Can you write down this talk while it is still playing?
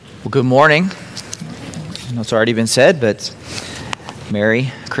Well, good morning. I know it's already been said, but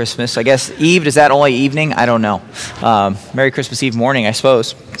Merry Christmas. I guess Eve, is that only evening? I don't know. Merry Christmas Eve morning, I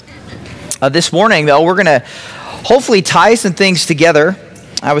suppose. This morning, though, we're going to hopefully tie some things together.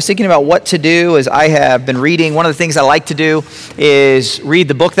 I was thinking about what to do as I have been reading. One of the things I like to do is read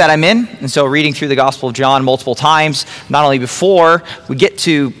the book that I'm in. And so reading through the Gospel of John multiple times, not only before we get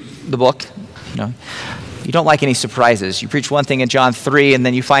to the book, you don't like any surprises. You preach one thing in John 3, and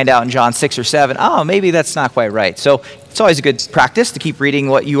then you find out in John 6 or 7, maybe that's not quite right. So it's always a good practice to keep reading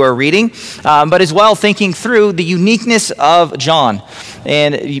what you are reading, but as well thinking through the uniqueness of John,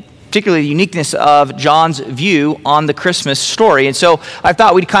 and particularly the uniqueness of John's view on the Christmas story. And so I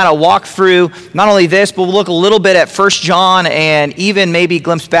thought we'd kind of walk through not only this, but we'll look a little bit at 1 John and even maybe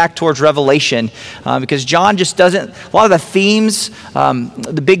glimpse back towards Revelation, because John just doesn't, a lot of the themes,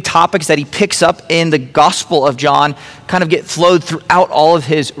 the big topics that he picks up in the Gospel of John kind of get flowed throughout all of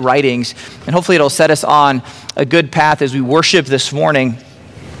his writings. And hopefully it'll set us on a good path as we worship this morning,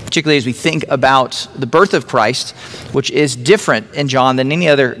 particularly as we think about the birth of Christ, which is different in John than any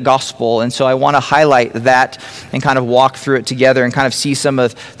other gospel. And so I want to highlight that and kind of walk through it together and kind of see some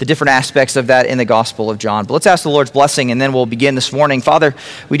of the different aspects of that in the Gospel of John. But let's ask the Lord's blessing, and then we'll begin this morning. Father,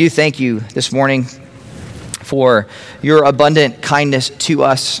 we do thank you this morning for your abundant kindness to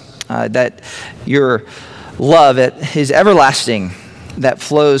us, that your love is everlasting, that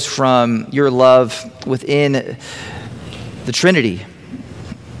flows from your love within the Trinity.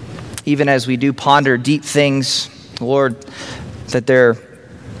 Even as we do ponder deep things, Lord, that there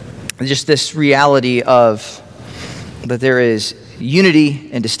just this reality of that there is unity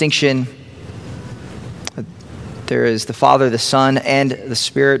and distinction. There is the Father, the Son, and the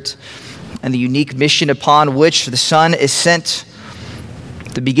Spirit, and the unique mission upon which the Son is sent.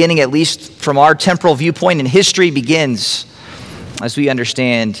 The beginning, at least from our temporal viewpoint in history, begins as we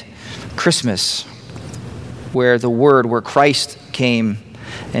understand Christmas, where the Word, where Christ came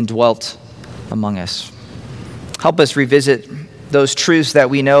and dwelt among us. Help us revisit those truths that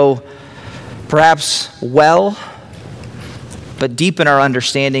we know perhaps well, but deepen our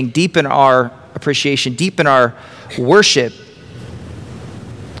understanding, deepen our appreciation, deepen our worship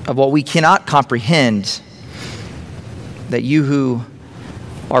of what we cannot comprehend, that you who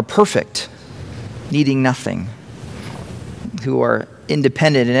are perfect, needing nothing, who are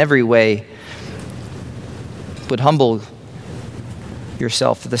independent in every way, would humble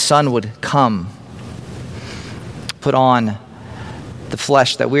yourself, that the Son would come, put on the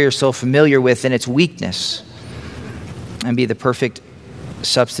flesh that we are so familiar with in its weakness, and be the perfect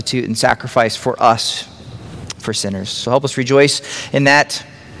substitute and sacrifice for us, for sinners. So help us rejoice in that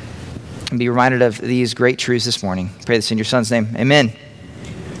and be reminded of these great truths this morning. I pray this in your Son's name. Amen.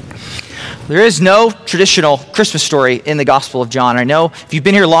 There is no traditional Christmas story in the Gospel of John. I know if you've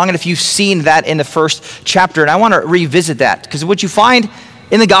been here long enough, you've seen that in the first chapter, and I want to revisit that, because what you find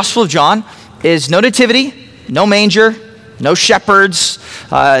in the Gospel of John is no nativity, no manger, no shepherds,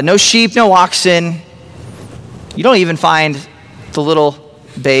 no sheep, no oxen. You don't even find the little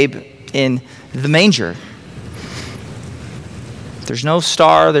babe in the manger. There's no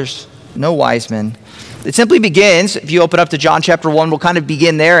star, there's no wise men. It simply begins, if you open up to John chapter 1, we'll kind of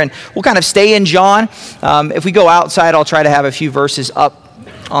begin there, and we'll kind of stay in John. If we go outside, I'll try to have a few verses up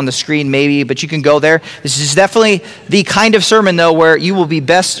on the screen maybe, but you can go there. This is definitely the kind of sermon, though, where you will be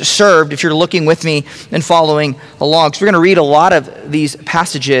best served if you're looking with me and following along. Because we're going to read a lot of these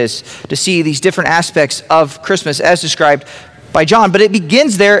passages to see these different aspects of Christmas as described by John. But it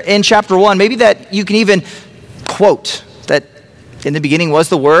begins there in chapter 1. Maybe that you can even quote that in the beginning was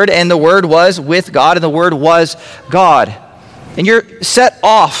the Word, and the Word was with God, and the Word was God. And you're set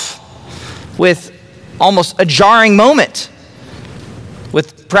off with almost a jarring moment,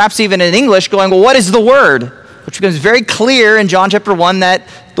 with perhaps even in English going, well, what is the Word? Which becomes very clear in John chapter 1 that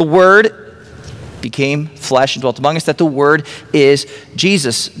the Word became flesh and dwelt among us, that the Word is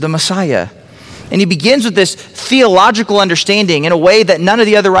Jesus, the Messiah. And he begins with this theological understanding in a way that none of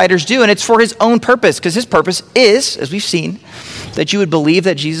the other writers do, and it's for his own purpose, because his purpose is, as we've seen, that you would believe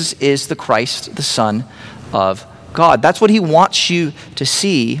that Jesus is the Christ, the Son of God. That's what he wants you to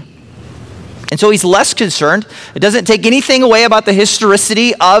see. And so he's less concerned. It doesn't take anything away about the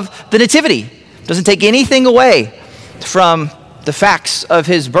historicity of the Nativity. It doesn't take anything away from the facts of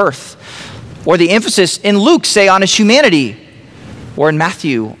his birth, or the emphasis in Luke, say, on his humanity, or in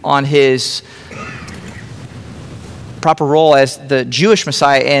Matthew on his proper role as the Jewish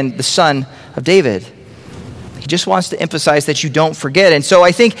Messiah and the son of David. He just wants to emphasize that you don't forget. And so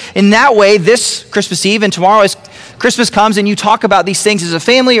I think in that way, this Christmas Eve and tomorrow as Christmas comes and you talk about these things as a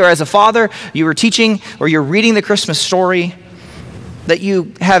family or as a father, you were teaching or you're reading the Christmas story, that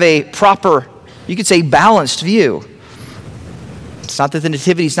you have a proper, you could say, balanced view. It's not that the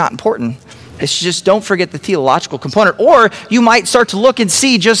nativity is not important. It's just don't forget the theological component. Or you might start to look and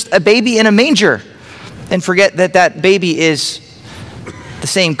see just a baby in a manger and forget that that baby is the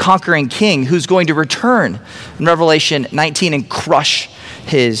same conquering king who's going to return in Revelation 19 and crush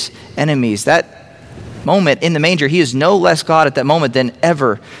his enemies. That moment in the manger, he is no less God at that moment than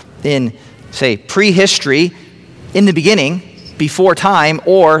ever in, say, prehistory, in the beginning, before time,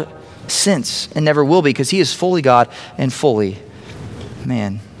 or since, and never will be, because he is fully God and fully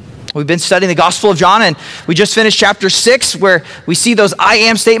man. We've been studying the Gospel of John, and we just finished chapter 6, where we see those I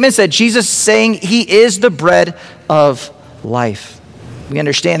am statements that Jesus is saying he is the bread of life. We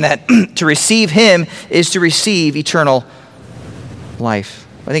understand that to receive him is to receive eternal life.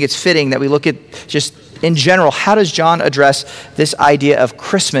 I think it's fitting that we look at just in general, how does John address this idea of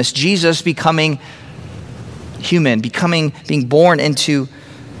Christmas, Jesus becoming human, being born into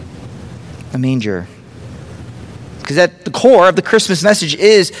a manger? Because at the core of the Christmas message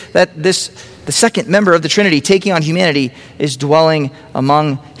is that the second member of the Trinity taking on humanity is dwelling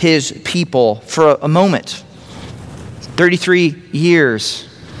among his people for a moment. 33 years.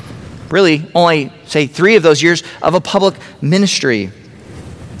 Really only, say, 3 of those years of a public ministry.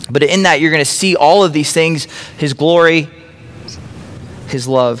 But in that you're going to see all of these things, his glory, his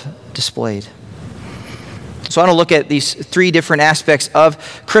love displayed. So I want to look at these 3 different aspects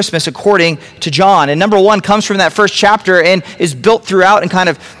of Christmas according to John. And number 1 comes from that first chapter and is built throughout and kind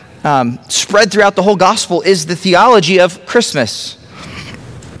of spread throughout the whole gospel, is the theology of Christmas.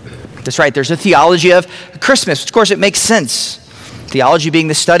 That's right, there's a theology of Christmas. Of course, it makes sense. Theology being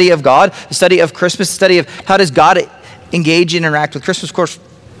the study of God, the study of Christmas, the study of how does God engage and interact with Christmas. Of course,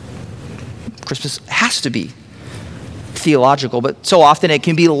 Christmas has to be theological, but so often it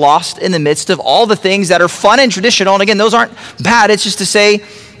can be lost in the midst of all the things that are fun and traditional. And again, those aren't bad. It's just to say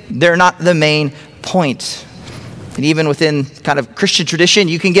they're not the main point. And even within kind of Christian tradition,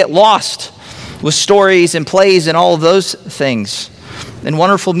 you can get lost with stories and plays and all of those things and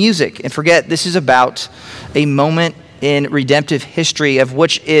wonderful music and forget this is about a moment in redemptive history of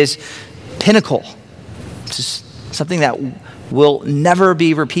which is pinnacle. This is something that will never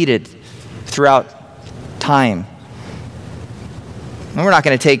be repeated throughout time. And we're not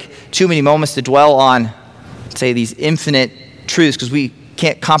going to take too many moments to dwell on, say, these infinite truths because we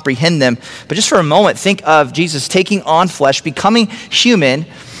can't comprehend them. But just for a moment, think of Jesus taking on flesh, becoming human.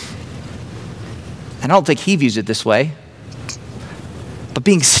 And I don't think he views it this way, but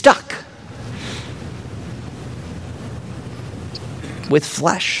being stuck with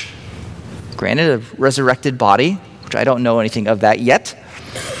flesh. Granted, a resurrected body, which I don't know anything of that yet.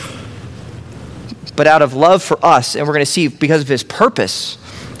 But out of love for us, and we're going to see because of his purpose,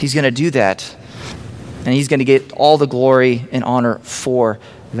 he's going to do that. And he's going to get all the glory and honor for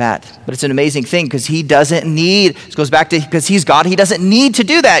that. But it's an amazing thing because he doesn't need, this goes back to because he's God, he doesn't need to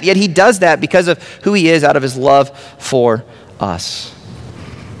do that. Yet he does that because of who he is out of his love for us.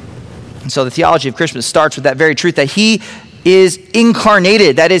 And so the theology of Christmas starts with that very truth that he is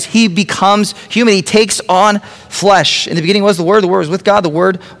incarnated. That is, he becomes human. He takes on flesh. In the beginning was the Word was with God, the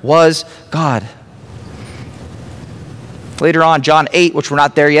Word was God. Later on, John 8, which we're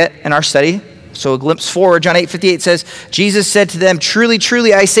not there yet in our study, so a glimpse forward, John 8:58 says, Jesus said to them, truly,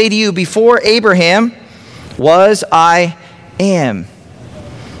 truly, I say to you, before Abraham was, I am.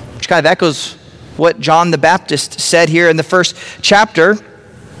 Which kind of echoes what John the Baptist said here in the first chapter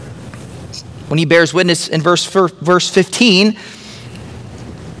when he bears witness in verse 15,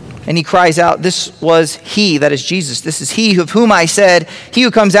 and he cries out, this was he, that is Jesus, this is he of whom I said, he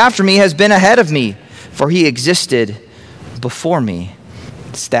who comes after me has been ahead of me, for he existed before me.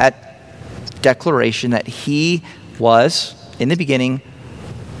 It's that declaration that he was in the beginning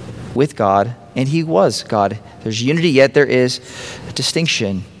with God, and he was God. There's unity, yet there is a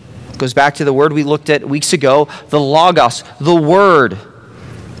distinction. It goes back to the word we looked at weeks ago, the logos, the word.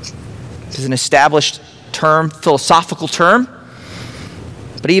 This is an established term, philosophical term,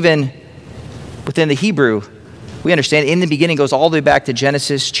 but even within the Hebrew, we understand in the beginning goes all the way back to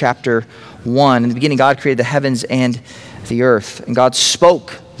Genesis chapter 1. In the beginning, God created the heavens and the earth, and God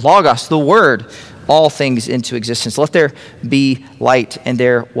spoke, logos, the word, all things into existence. Let there be light, and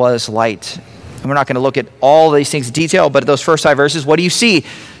there was light. And we're not going to look at all these things in detail, but those first 5 verses, what do you see?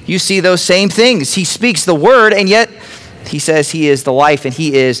 You see those same things. He speaks the word, and yet he says he is the life and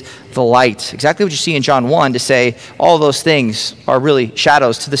he is the light. Exactly what you see in John 1 to say all those things are really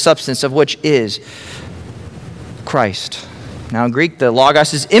shadows to the substance of which is Christ. Now in Greek, the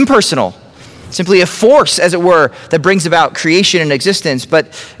logos is impersonal. simply a force, as it were, that brings about creation and existence.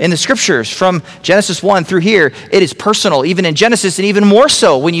 But in the scriptures, from Genesis 1 through here, it is personal, even in Genesis, and even more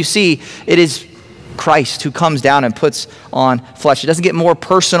so when you see it is Christ who comes down and puts on flesh. It doesn't get more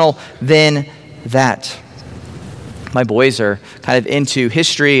personal than that. My boys are kind of into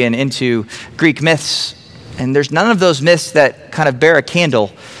history and into Greek myths, and there's none of those myths that kind of bear a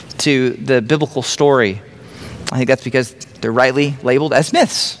candle to the biblical story. I think that's because they're rightly labeled as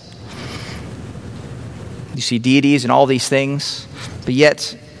myths. You see deities and all these things, but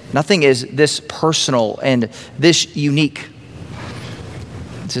yet nothing is this personal and this unique.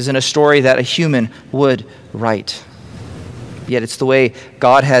 This isn't a story that a human would write. Yet it's the way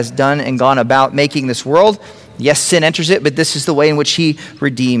God has done and gone about making this world. Yes, sin enters it, but this is the way in which he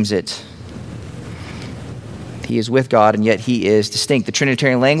redeems it. He is with God, and yet he is distinct. The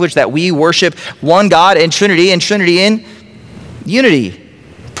Trinitarian language that we worship one God in Trinity in unity.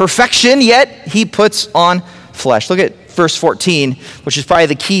 Perfection, yet he puts on flesh. Look at verse 14, which is probably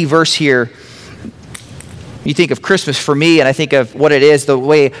the key verse here. You think of Christmas for me, and I think of what it is,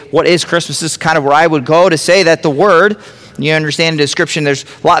 what is Christmas? This is kind of where I would go to say that the word, you understand the description, there's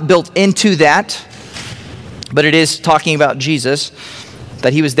a lot built into that, but it is talking about Jesus,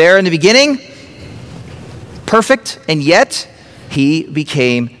 that he was there in the beginning, perfect, and yet he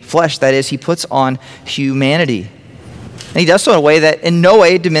became flesh. That is, he puts on humanity. And he does so in a way that in no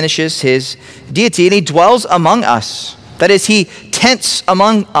way diminishes his deity, and he dwells among us. That is, he tents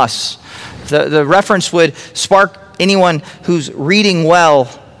among us. The reference would spark anyone who's reading well,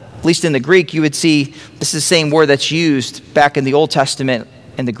 at least in the Greek, you would see this is the same word that's used back in the Old Testament,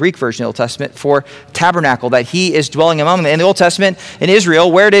 in the Greek version of the Old Testament, for tabernacle, that he is dwelling among them. In the Old Testament, in Israel,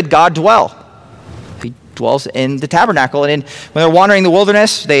 where did God dwell? He dwells in the tabernacle. And when they're wandering in the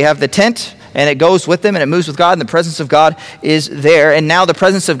wilderness, they have the tent, and it goes with them, and it moves with God, and the presence of God is there. And now the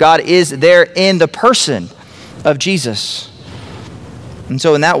presence of God is there in the person of Jesus. And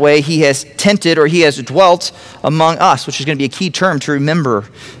so in that way, he has tented, or he has dwelt among us, which is going to be a key term to remember,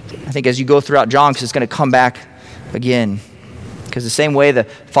 I think, as you go throughout John, because it's going to come back again. Because the same way the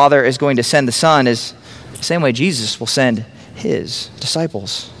Father is going to send the Son is the same way Jesus will send his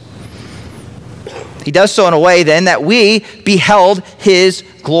disciples. He does so in a way then that we beheld his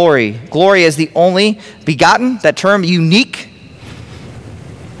glory. Glory is the only begotten, that term unique,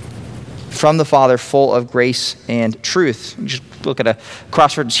 from the Father, full of grace and truth. Just look at a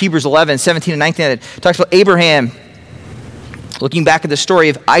cross-reference, Hebrews 11, 17 and 19, that talks about Abraham looking back at the story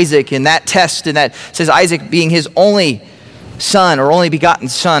of Isaac and that test, and that says Isaac being his only son, or only begotten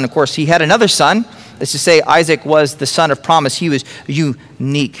son. Of course, he had another son. That's to say, Isaac was the son of promise. He was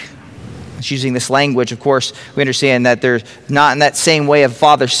unique. It's using this language, of course, we understand that there's not in that same way of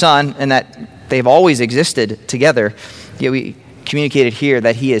father-son, and that they've always existed together. Yet we communicated here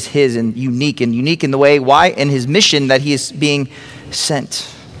that he is his and unique in the way, why? In his mission that he is being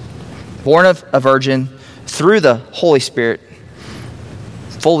sent. Born of a virgin, through the Holy Spirit,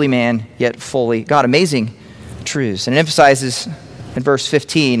 fully man, yet fully God. Amazing truths. And it emphasizes in verse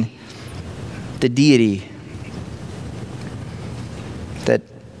 15 the deity that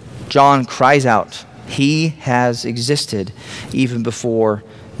John cries out, he has existed even before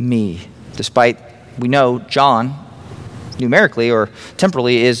me. Despite we know John, numerically or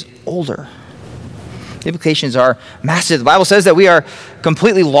temporally, is older. The implications are massive. The Bible says that we are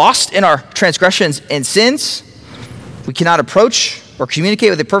completely lost in our transgressions and sins. We cannot approach or communicate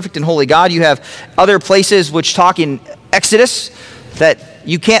with a perfect and holy God. You have other places which talk in Exodus that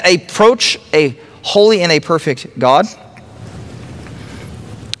you can't approach a holy and a perfect God.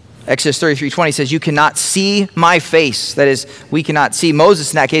 Exodus 33:20 says, you cannot see my face. That is, we cannot see.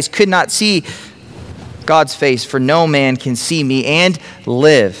 Moses, in that case, could not see God's face, for no man can see me and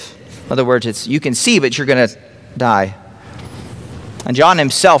live. In other words, it's you can see, but you're going to die. And John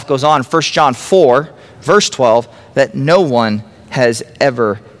himself goes on, 1 John 4, verse 12, that no one has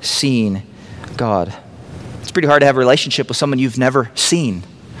ever seen God. It's pretty hard to have a relationship with someone you've never seen.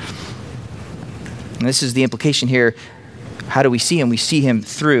 And this is the implication here. How do we see him? We see him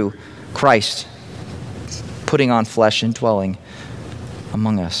through Christ, putting on flesh and dwelling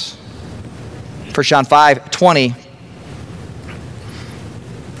among us. 1 John 5:20,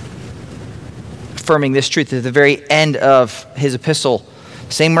 affirming this truth at the very end of his epistle.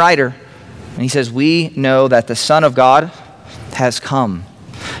 Same writer. And he says, we know that the Son of God has come,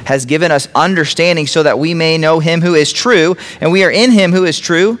 has given us understanding so that we may know him who is true, and we are in him who is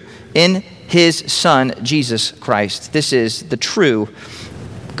true, in his Son, Jesus Christ. This is the true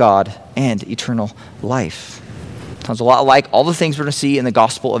God and eternal life. Sounds a lot like all the things we're going to see in the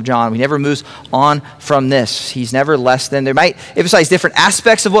Gospel of John. He never moves on from this. He's never less than. There might emphasize different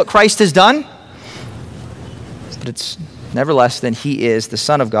aspects of what Christ has done, but it's never less than he is the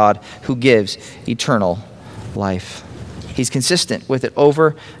Son of God who gives eternal life. He's consistent with it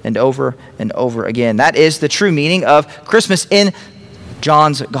over and over and over again. That is the true meaning of Christmas in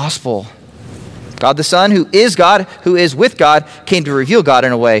John's gospel. God the Son, who is God, who is with God, came to reveal God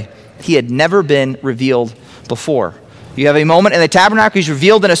in a way he had never been revealed before. You have a moment in the tabernacle, he's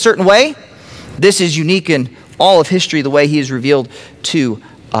revealed in a certain way. This is unique in all of history, the way he is revealed to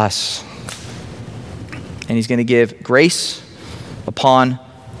us. And he's going to give grace upon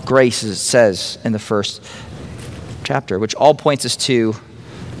grace, as it says in the first chapter, which all points us to,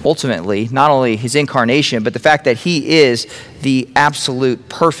 ultimately, not only his incarnation, but the fact that he is the absolute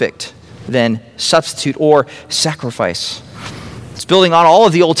perfect, then, substitute or sacrifice. It's building on all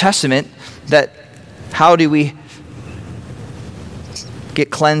of the Old Testament that how do we get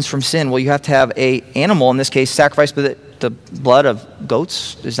cleansed from sin? Well, you have to have an animal, in this case, sacrificed, but the blood of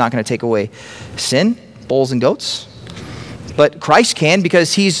goats is not going to take away sin, bulls and goats. But Christ can,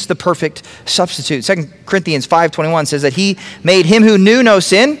 because he's the perfect substitute. 2 Corinthians 5:21 says that he made him who knew no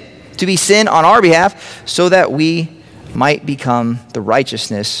sin to be sin on our behalf, so that we might become the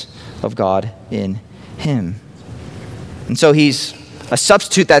righteousness of God in him. And so he's a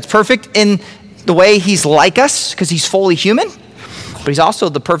substitute that's perfect in the way he's like us, because he's fully human. But he's also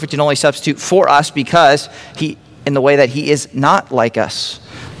the perfect and only substitute for us, because he, in the way that he is not like us,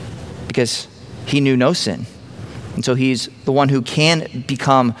 because he knew no sin. And so he's the one who can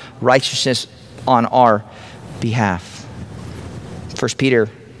become righteousness on our behalf. 1 Peter,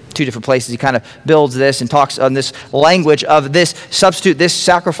 2 different places, he kind of builds this and talks on this language of this substitute, this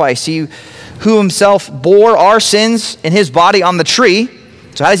sacrifice. He who himself bore our sins in his body on the tree.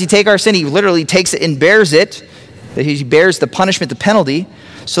 So how does he take our sin? He literally takes it and bears it. That he bears the punishment, the penalty,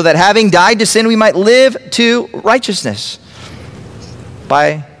 so that having died to sin, we might live to righteousness.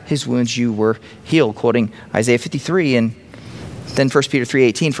 By his wounds you were healed, quoting Isaiah 53, and then 1 Peter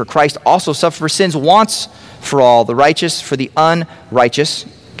 3:18, for Christ also suffered for sins once for all, the righteous for the unrighteous.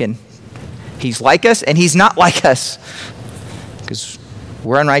 Again, he's like us and he's not like us, because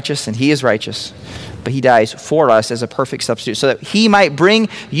we're unrighteous and he is righteous. But he dies for us as a perfect substitute so that he might bring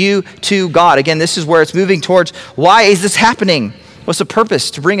you to God. Again, this is where it's moving towards, why is this happening? What's the purpose?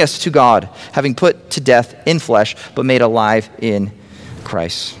 To bring us to God, having put to death in flesh, but made alive in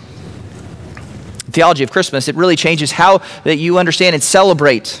Christ. Theology of Christmas, it really changes how that you understand and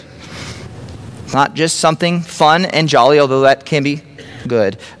celebrate. It's not just something fun and jolly, although that can be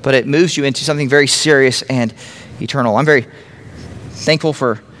good, but it moves you into something very serious and eternal. I'm very thankful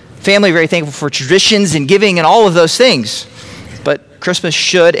for family, very thankful for traditions and giving and all of those things. But Christmas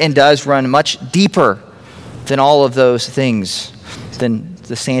should and does run much deeper than all of those things, than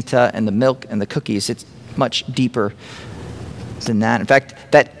the Santa and the milk and the cookies. It's much deeper than that. In fact,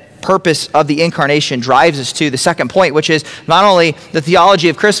 that purpose of the incarnation drives us to the second point, which is not only the theology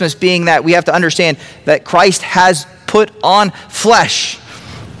of Christmas being that we have to understand that Christ has put on flesh,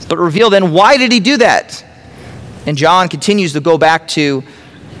 but reveal then, why did he do that? And John continues to go back to,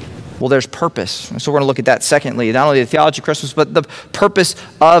 well, there's purpose. And so we're going to look at that secondly, not only the theology of Christmas, but the purpose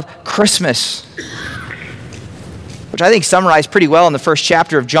of Christmas, which I think summarized pretty well in the first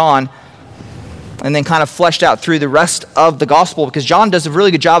chapter of John, and then kind of fleshed out through the rest of the gospel, because John does a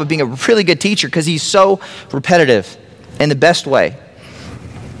really good job of being a really good teacher because he's so repetitive in the best way.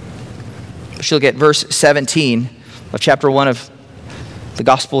 But you look at verse 17 of chapter 1 of the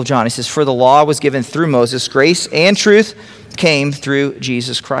Gospel of John. He says, for the law was given through Moses, grace and truth came through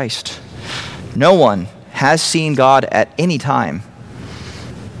Jesus Christ. No one has seen God at any time.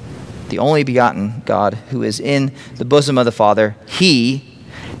 The only begotten God who is in the bosom of the Father, he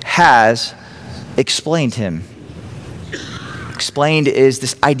has explained him. Explained is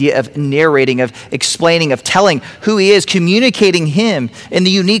this idea of narrating, of explaining, of telling who he is, communicating him in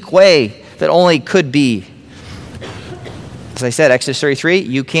the unique way that only could be. As I said, Exodus 33,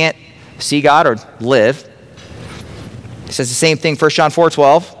 you can't see God or live. It says the same thing, 1 John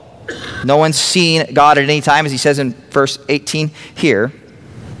 4:12. No one's seen God at any time, as he says in verse 18 here.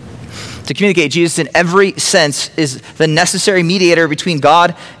 To communicate Jesus in every sense is the necessary mediator between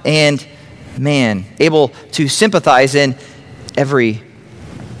God and man, able to sympathize in every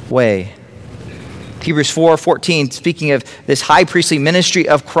way. Hebrews 4:14, speaking of this high priestly ministry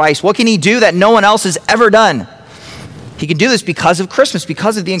of Christ, what can he do that no one else has ever done? He can do this because of Christmas,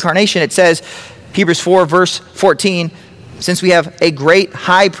 because of the incarnation. It says, Hebrews 4, verse 14, since we have a great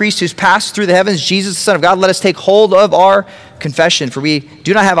high priest who's passed through the heavens, Jesus, the Son of God, let us take hold of our confession. For we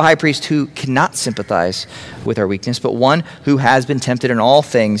do not have a high priest who cannot sympathize with our weakness, but one who has been tempted in all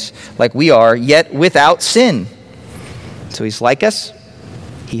things like we are, yet without sin. So he's like us.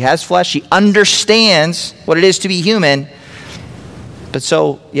 He has flesh. He understands what it is to be human, but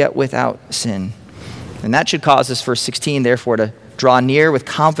so yet without sin. And that should cause us, verse 16, therefore, to draw near with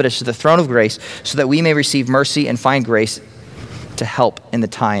confidence to the throne of grace so that we may receive mercy and find grace to help in the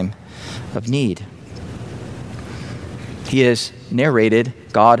time of need. He has narrated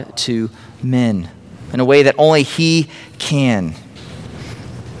God to men in a way that only he can.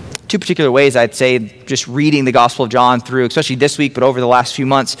 Two particular ways I'd say, just reading the Gospel of John through, especially this week, but over the last few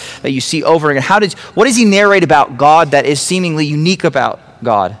months, that you see over again. What does he narrate about God that is seemingly unique about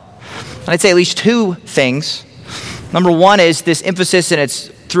God? And I'd say at least two things. Number one is this emphasis, and it's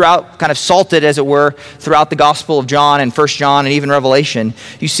throughout, kind of salted, as it were, throughout the Gospel of John and 1 John and even Revelation.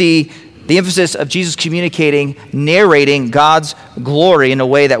 You see the emphasis of Jesus communicating, narrating God's glory in a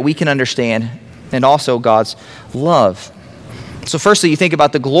way that we can understand, and also God's love. So firstly, you think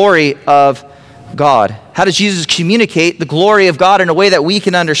about the glory of God. How does Jesus communicate the glory of God in a way that we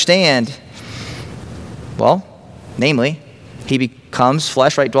can understand? Well, namely, he becomes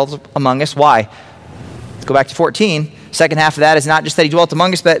flesh, right, dwells among us. Why? Let's go back to 14. Second half of that is not just that he dwelt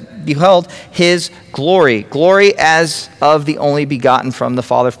among us, but beheld his glory. Glory as of the only begotten from the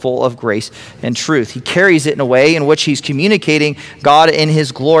Father, full of grace and truth. He carries it in a way in which he's communicating God in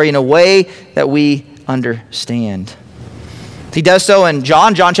his glory in a way that we understand. He does so in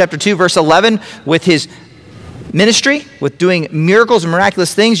John chapter 2, verse 11, with his ministry, with doing miracles and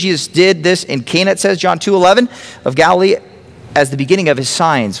miraculous things. Jesus did this in Cana, it says, John 2:11, of Galilee, as the beginning of his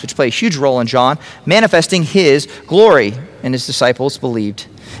signs, which play a huge role in John, manifesting his glory, and his disciples believed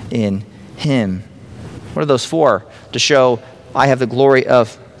in him. What are those for? To show, I have the glory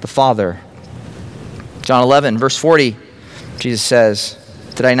of the Father. John 11, verse 40, Jesus says,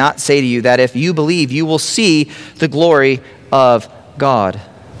 did I not say to you that if you believe, you will see the glory of God?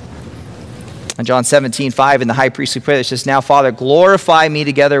 And John 17:5 in the high priestly prayer, it says, now, Father, glorify me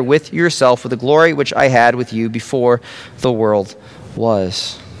together with yourself with the glory which I had with you before the world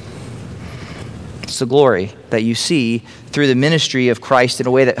was. It's the glory that you see through the ministry of Christ in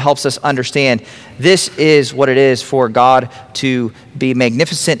a way that helps us understand this is what it is for God to be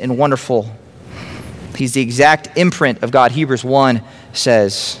magnificent and wonderful. He's the exact imprint of God. Hebrews 1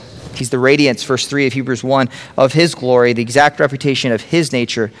 says, he's the radiance, verse 3 of Hebrews 1, of his glory, the exact reputation of his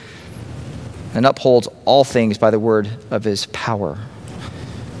nature, and upholds all things by the word of his power.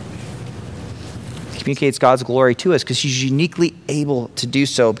 He communicates God's glory to us because he's uniquely able to do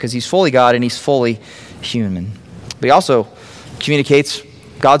so because he's fully God and he's fully human. But he also communicates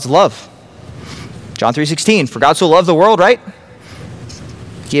God's love. John 3:16, for God so loved the world, right?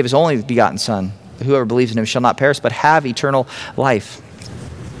 He gave his only begotten Son. Whoever believes in him shall not perish but have eternal life.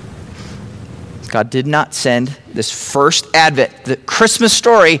 God did not send this first advent. The Christmas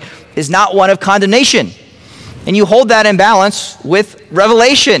story is not one of condemnation. And you hold that in balance with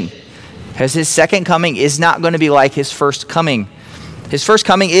Revelation, because his second coming is not going to be like his first coming. His first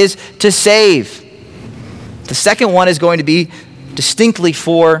coming is to save. The second one is going to be distinctly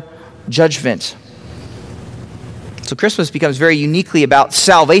for judgment. So Christmas becomes very uniquely about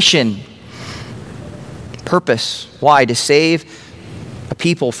salvation. Purpose. Why? To save a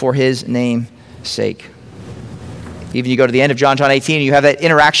people for his name's sake. Even you go to the end of John 18, and you have that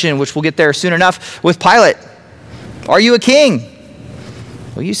interaction, which we'll get there soon enough, with Pilate. Are you a king?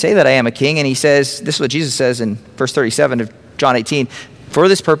 Well, you say that I am a king. And he says, this is what Jesus says in verse 37 of John 18, for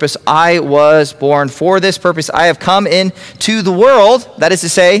this purpose I was born, for this purpose I have come into the world. That is to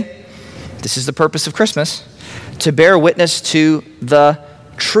say, this is the purpose of Christmas, to bear witness to the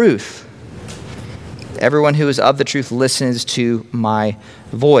truth. Everyone who is of the truth listens to my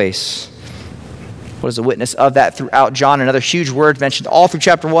voice. What is a witness of that throughout John? Another huge word mentioned all through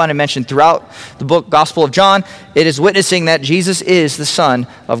chapter 1 and mentioned throughout the book, Gospel of John. It is witnessing that Jesus is the Son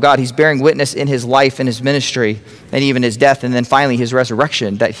of God. He's bearing witness in his life and his ministry and even his death and then finally his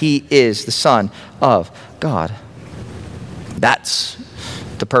resurrection that he is the Son of God. That's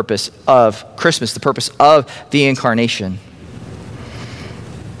the purpose of Christmas, the purpose of the incarnation.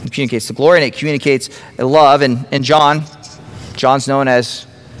 It communicates the glory and it communicates love. And John's known as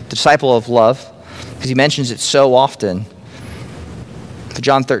the disciple of love, because he mentions it so often. For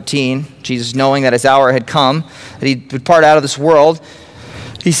John 13, Jesus, knowing that his hour had come, that he would depart out of this world,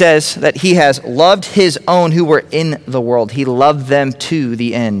 he says that he has loved his own who were in the world. He loved them to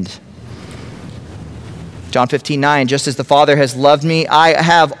the end. John 15:9, just as the Father has loved me, I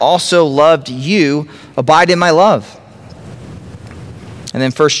have also loved you. Abide in my love. And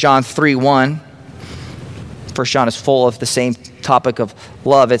then 1 John 3:1, 1 John is full of the same topic of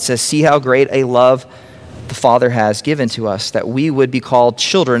love. It says, see how great a love the Father has given to us, that we would be called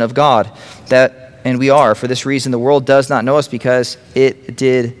children of God. That and we are. For this reason, the world does not know us because it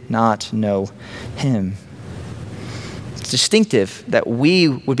did not know him. It's distinctive that we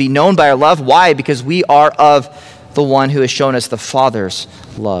would be known by our love. Why? Because we are of the one who has shown us the Father's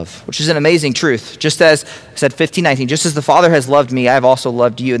love, which is an amazing truth. Just as I said, 15:19, just as the Father has loved me, I have also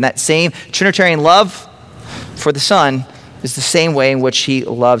loved you. And that same Trinitarian love for the Son is the same way in which he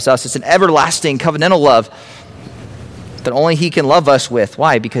loves us. It's an everlasting covenantal love that only he can love us with.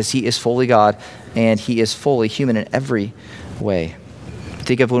 Why? Because he is fully God and he is fully human in every way.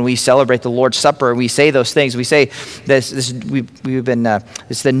 Think of when we celebrate the Lord's Supper, we say those things. We say it's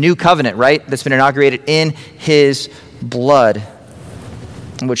the new covenant, right? That's been inaugurated in his blood,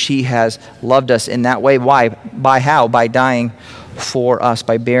 in which he has loved us in that way. Why? By how? By dying for us,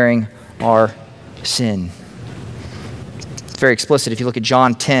 by bearing our sin. It's very explicit. If you look at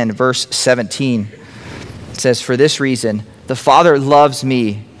John 10, verse 17, it says, for this reason, the Father loves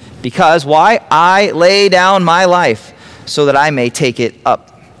me because, why? I lay down my life so that I may take it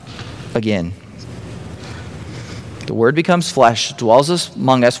up again. The Word becomes flesh, dwells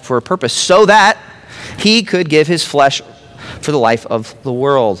among us for a purpose, so that he could give his flesh for the life of the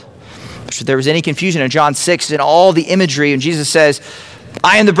world. If there was any confusion in John 6 and all the imagery, and Jesus says,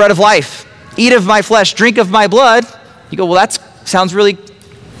 I am the bread of life, eat of my flesh, drink of my blood, you go, well, that sounds really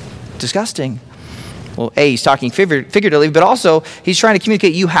disgusting. Well, he's talking figuratively, but also he's trying to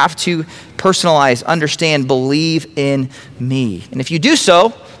communicate you have to personalize, understand, believe in me. And if you do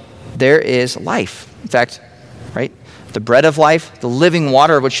so, there is life. In fact, right? The bread of life, the living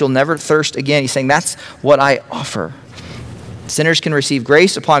water of which you'll never thirst again. He's saying that's what I offer. Sinners can receive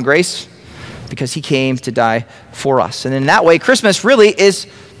grace upon grace because he came to die for us. And in that way, Christmas really is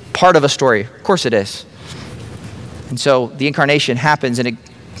part of a story. Of course it is. And so the incarnation happens in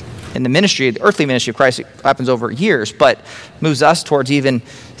the ministry, the earthly ministry of Christ, it happens over years, but moves us towards even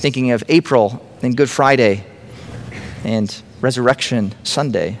thinking of April and Good Friday and Resurrection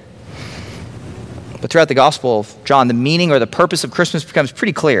Sunday. But throughout the Gospel of John, the meaning or the purpose of Christmas becomes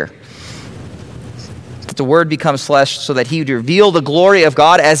pretty clear. That the Word becomes flesh so that he would reveal the glory of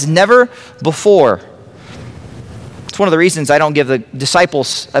God as never before. It's one of the reasons I don't give the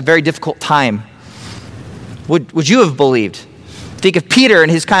disciples a very difficult time. Would you have believed? Think of Peter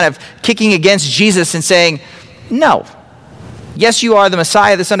and his kind of kicking against Jesus and saying, no. Yes, you are the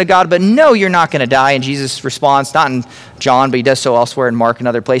Messiah, the Son of God, but no, you're not going to die. And Jesus responds, not in John, but he does so elsewhere in Mark and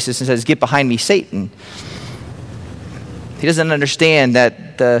other places, and says, get behind me, Satan. He doesn't understand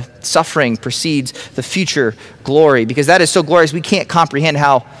that the suffering precedes the future glory, because that is so glorious we can't comprehend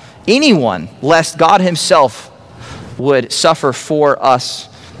how anyone, lest God himself, would suffer for us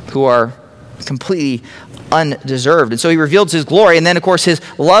who are completely undeserved. And so he reveals his glory, and then of course his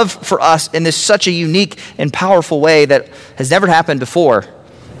love for us in this such a unique and powerful way that has never happened before.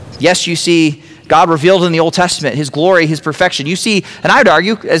 Yes, you see God revealed in the Old Testament, his glory, his perfection. You see, and I would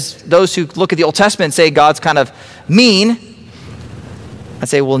argue, as those who look at the Old Testament and say God's kind of mean, I'd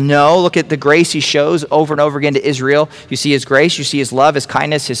say, well, no, look at the grace he shows over and over again to Israel. You see his grace, you see his love, his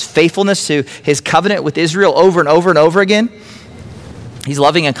kindness, his faithfulness to his covenant with Israel over and over and over again. He's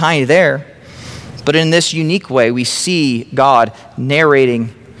loving and kind there. But in this unique way, we see God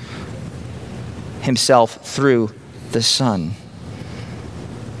narrating himself through the Son.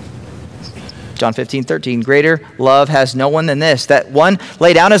 John 15:13, greater love has no one than this, that one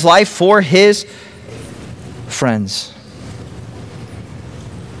lay down his life for his friends.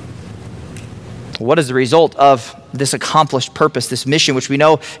 What is the result of this accomplished purpose, this mission, which we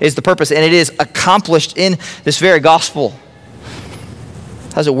know is the purpose, and it is accomplished in this very gospel?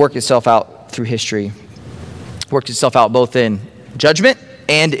 How does it work itself out through history? It worked itself out both in judgment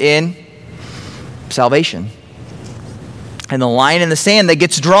and in salvation. And the line in the sand that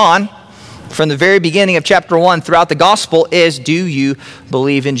gets drawn from the very beginning of chapter 1 throughout the gospel is, do you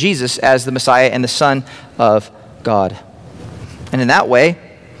believe in Jesus as the Messiah and the Son of God? And in that way,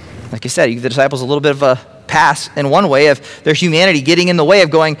 like I said, you give the disciples a little bit of a pass in one way of their humanity getting in the way of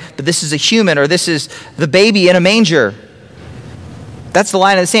going, but this is a human, or this is the baby in a manger. That's the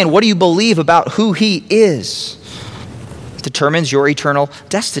line in the sand. What do you believe about who he is? Determines your eternal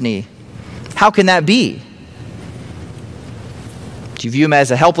destiny. How can that be? Do you view him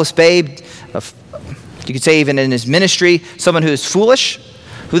as a helpless babe? You could say even in his ministry, someone who is foolish,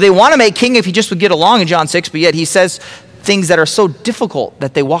 who they want to make king if he just would get along in John 6, but yet he says things that are so difficult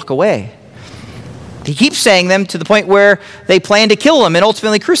that they walk away. He keeps saying them to the point where they plan to kill him and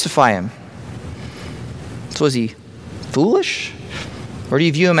ultimately crucify him. So is he foolish? Or do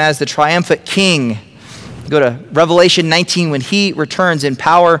you view him as the triumphant king? Go to Revelation 19 when he returns in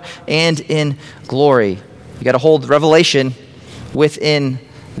power and in glory. You got to hold Revelation within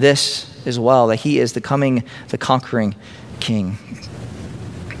this as well, that he is the conquering king.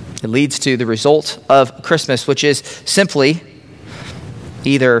 It leads to the result of Christmas, which is simply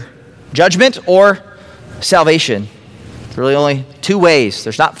either judgment or salvation. Really only two ways.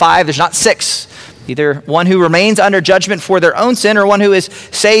 There's not five, there's not six. Either one who remains under judgment for their own sin, or one who is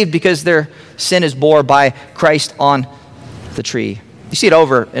saved because their sin is bore by Christ on the tree. You see it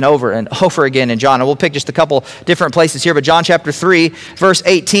over and over and over again in John. And we'll pick just a couple different places here. But John chapter 3, verse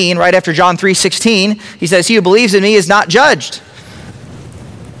 18, right after John 3:16, he says, "He who believes in me is not judged."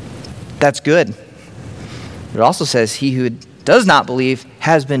 That's good. But it also says, "He who does not believe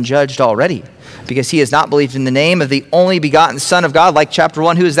has been judged already, because he has not believed in the name of the only begotten Son of God." Like chapter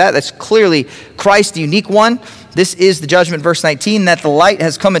 1, who is that? That's clearly Christ, the unique one. This is the judgment, verse 19, "that the light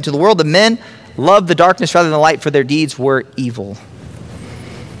has come into the world, the men loved the darkness rather than the light, for their deeds were evil."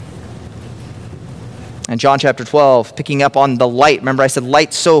 And John chapter 12, picking up on the light. Remember I said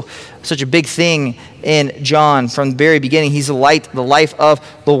light's such a big thing in John from the very beginning. He's the light, the life of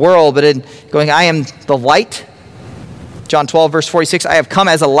the world. But in going, "I am the light," John 12, verse 46, "I have come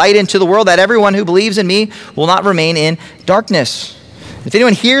as a light into the world, that everyone who believes in me will not remain in darkness. If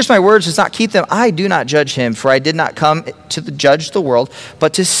anyone hears my words and does not keep them, I do not judge him, for I did not come to judge the world,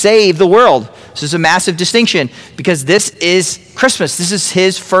 but to save the world." This is a massive distinction, because this is Christmas. This is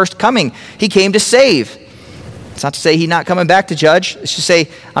his first coming. He came to save. It's not to say he's not coming back to judge. It's to say,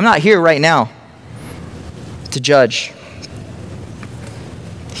 I'm not here right now to judge.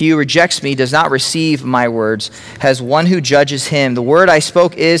 "He who rejects me does not receive my words, has one who judges him. The word I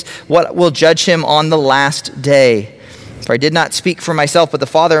spoke is what will judge him on the last day. For I did not speak for myself, but the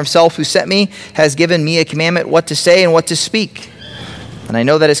Father himself who sent me has given me a commandment what to say and what to speak. And I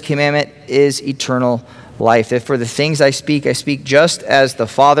know that his commandment is eternal life. If for the things I speak just as the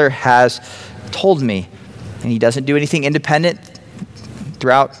Father has told me." And he doesn't do anything independent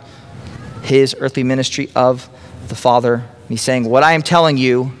throughout his earthly ministry of the Father. He's saying, what I am telling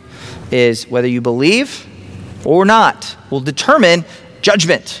you is whether you believe or not will determine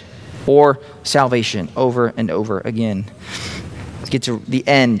judgment or salvation over and over again. Let's get to the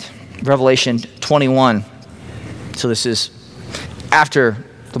end, Revelation 21. So this is after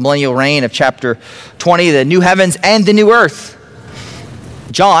the millennial reign of chapter 20, the new heavens and the new earth.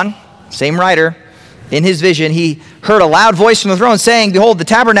 John, same writer, in his vision, he heard a loud voice from the throne saying, "Behold, the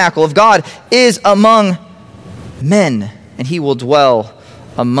tabernacle of God is among men, and he will dwell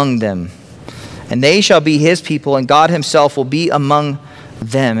among them. And they shall be his people, and God himself will be among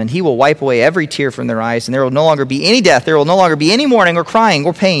them. And he will wipe away every tear from their eyes, and there will no longer be any death. There will no longer be any mourning or crying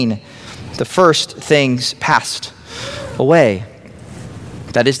or pain. The first things passed away."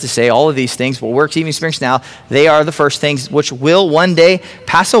 That is to say, all of these things, what we're experiencing now, they are the first things which will one day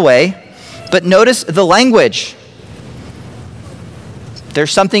pass away. But notice the language.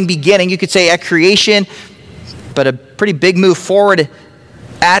 There's something beginning, you could say at creation, but a pretty big move forward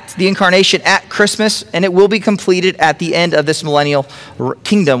at the incarnation, at Christmas, and it will be completed at the end of this millennial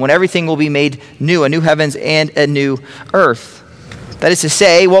kingdom, when everything will be made new, a new heavens and a new earth. That is to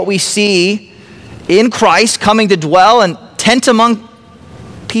say, what we see in Christ coming to dwell and tent among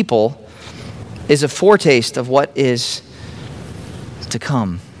people is a foretaste of what is to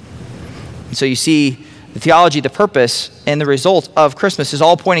come. And so you see the theology, the purpose, and the result of Christmas is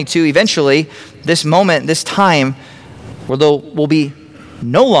all pointing to eventually this moment, this time, where there will be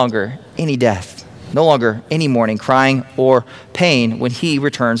no longer any death, no longer any mourning, crying, or pain when he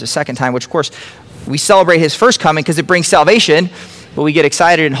returns a second time, which of course we celebrate his first coming because it brings salvation, but we get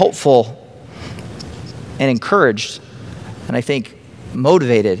excited and hopeful and encouraged, and I think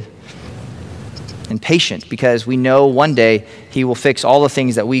motivated and patient, because we know one day he will fix all the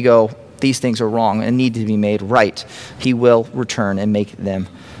things that we go, these things are wrong and need to be made right. He will return and make them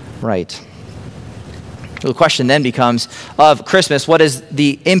right. So the question then becomes of Christmas, what is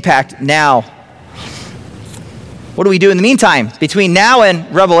the impact now? What do we do in the meantime between now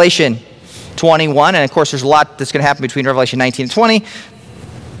and Revelation 21? And of course, there's a lot that's going to happen between Revelation 19 and 20.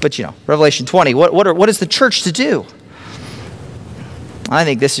 But Revelation 20, what is the church to do? I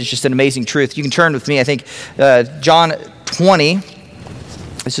think this is just an amazing truth. You can turn with me, I think, John 20.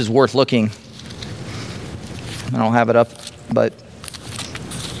 This is worth looking. I don't have it up, but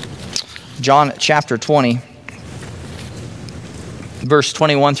John chapter 20, verse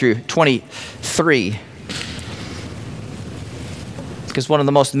 21 through 23. Because one of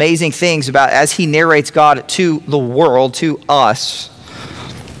the most amazing things about, as he narrates God to the world, to us,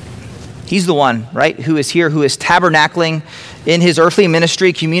 he's the one, right, who is here, who is tabernacling in his earthly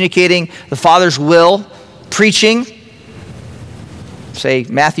ministry, communicating the Father's will, preaching. Say,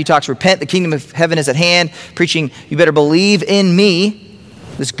 Matthew talks, repent, the kingdom of heaven is at hand. Preaching, you better believe in me.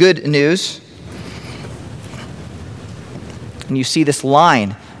 this good news. And you see this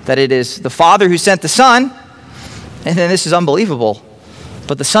line that it is the Father who sent the Son, and then this is unbelievable,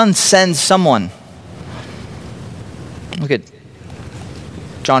 but the Son sends someone. Look at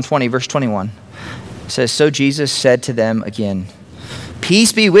John 20, verse 21. It says, so Jesus said to them again,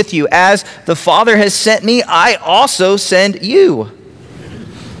 peace be with you. As the Father has sent me, I also send you.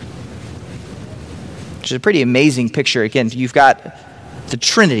 Which is a pretty amazing picture. Again, you've got the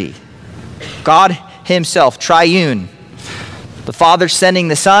Trinity, God himself, triune. The Father sending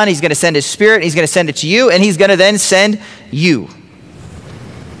the Son, he's going to send his Spirit, he's going to send it to you, and he's going to then send you.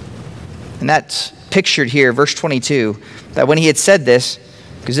 And that's pictured here, verse 22, that when he had said this,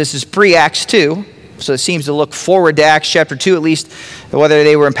 because this is pre-Acts 2, so it seems to look forward to Acts chapter 2 at least, whether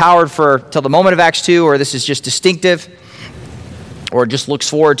they were empowered till the moment of Acts 2, or this is just distinctive, or just looks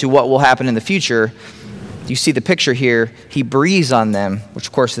forward to what will happen in the future. You see the picture here. He breathes on them, which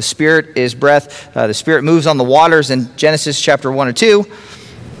of course the Spirit is breath. The Spirit moves on the waters in Genesis chapter 1 and 2.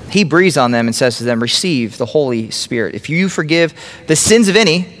 He breathes on them and says to them, receive the Holy Spirit. If you forgive the sins of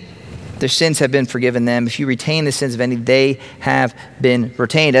any, their sins have been forgiven them. If you retain the sins of any, they have been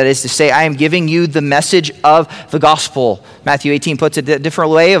retained. That is to say, I am giving you the message of the gospel. Matthew 18 puts it a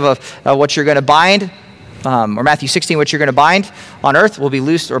different way of what you're going to bind, or Matthew 16, what you're going to bind on earth will be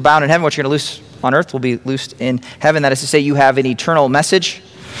loosed, or bound in heaven, what you're going to loose on earth will be loosed in heaven. That is to say, you have an eternal message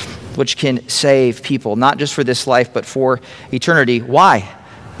which can save people, not just for this life, but for eternity. Why?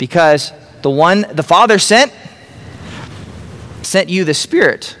 Because the one the Father sent you the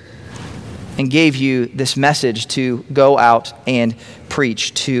Spirit and gave you this message to go out and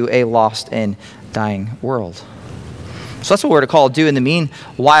preach to a lost and dying world. So that's what we're to call do in the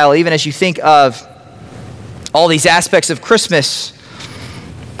meanwhile, even as you think of all these aspects of Christmas.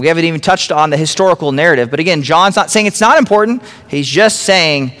 We haven't even touched on the historical narrative. But again, John's not saying it's not important. He's just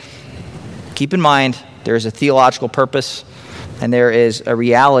saying, keep in mind, there is a theological purpose and there is a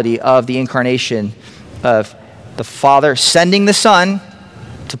reality of the incarnation of the Father sending the Son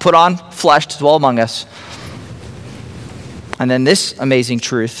to put on flesh to dwell among us. And then this amazing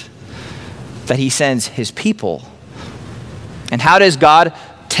truth that he sends his people. And how does God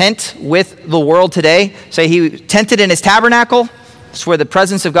tent with the world today? Say he tented in his tabernacle. It's where the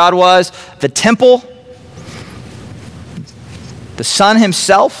presence of God was, the temple, the Son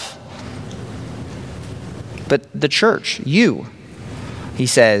himself, but the church, you, he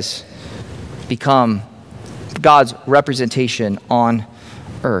says, become God's representation on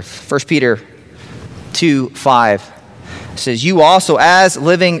earth. 1 Peter 2:5 says, you also as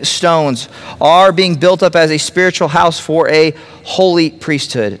living stones are being built up as a spiritual house for a holy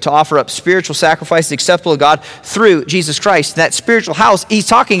priesthood, to offer up spiritual sacrifices acceptable to God through Jesus Christ. And that spiritual house he's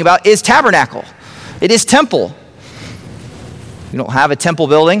talking about is tabernacle. It is temple. We don't have a temple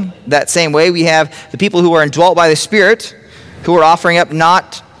building. That same way we have the people who are indwelt by the Spirit, who are offering up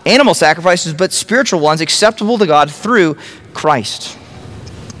not animal sacrifices, but spiritual ones acceptable to God through Christ.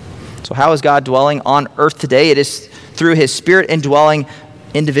 So how is God dwelling on earth today? It is through his Spirit indwelling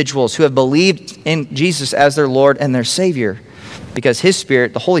individuals who have believed in Jesus as their Lord and their Savior, because his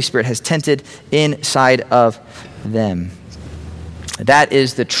Spirit, the Holy Spirit, has tented inside of them. That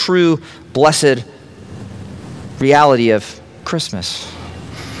is the true blessed reality of Christmas.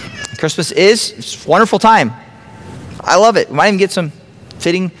 Christmas is a wonderful time. I love it. We might even get some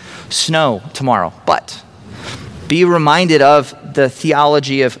fitting snow tomorrow, but be reminded of the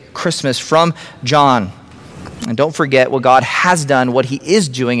theology of Christmas from John. And don't forget what God has done, what he is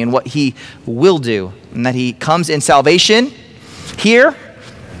doing, and what he will do. And that he comes in salvation here,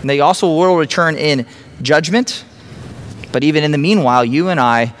 and they also will return in judgment. But even in the meanwhile, you and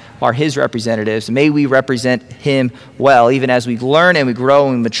I are his representatives. May we represent him well, even as we learn and we grow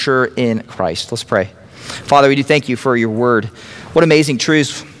and mature in Christ. Let's pray. Father, we do thank you for your word. What amazing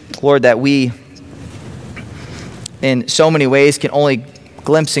truths, Lord, that we in so many ways can only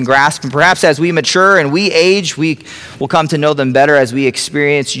glimpse and grasp. And perhaps as we mature and we age, we will come to know them better as we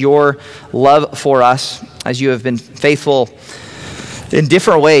experience your love for us, as you have been faithful in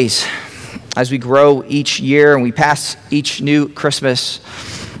different ways as we grow each year and we pass each new Christmas.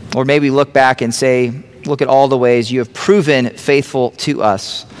 Or maybe look back and say, look at all the ways you have proven faithful to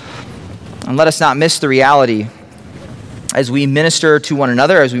us. And let us not miss the reality as we minister to one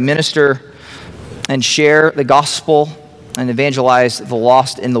another, as we minister and share the gospel and evangelize the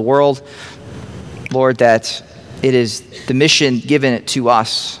lost in the world, Lord, that it is the mission given to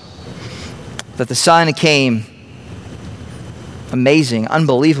us, that the Son came amazing,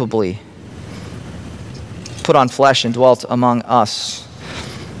 unbelievably, put on flesh and dwelt among us.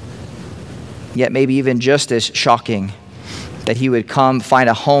 Yet maybe even just as shocking, that he would come find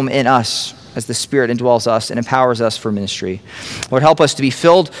a home in us as the Spirit indwells us and empowers us for ministry. Lord, help us to be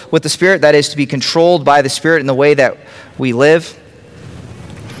filled with the Spirit, that is, to be controlled by the Spirit in the way that we live.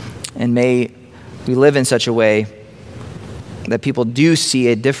 And may we live in such a way that people do see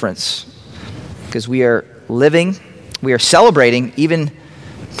a difference, because we are celebrating even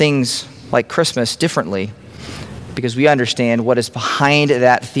things like Christmas differently, because we understand what is behind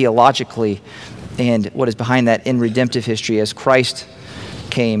that theologically and what is behind that in redemptive history as Christ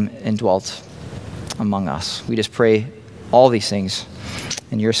came and dwelt among us. We just pray all these things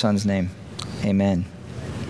in your Son's name. Amen.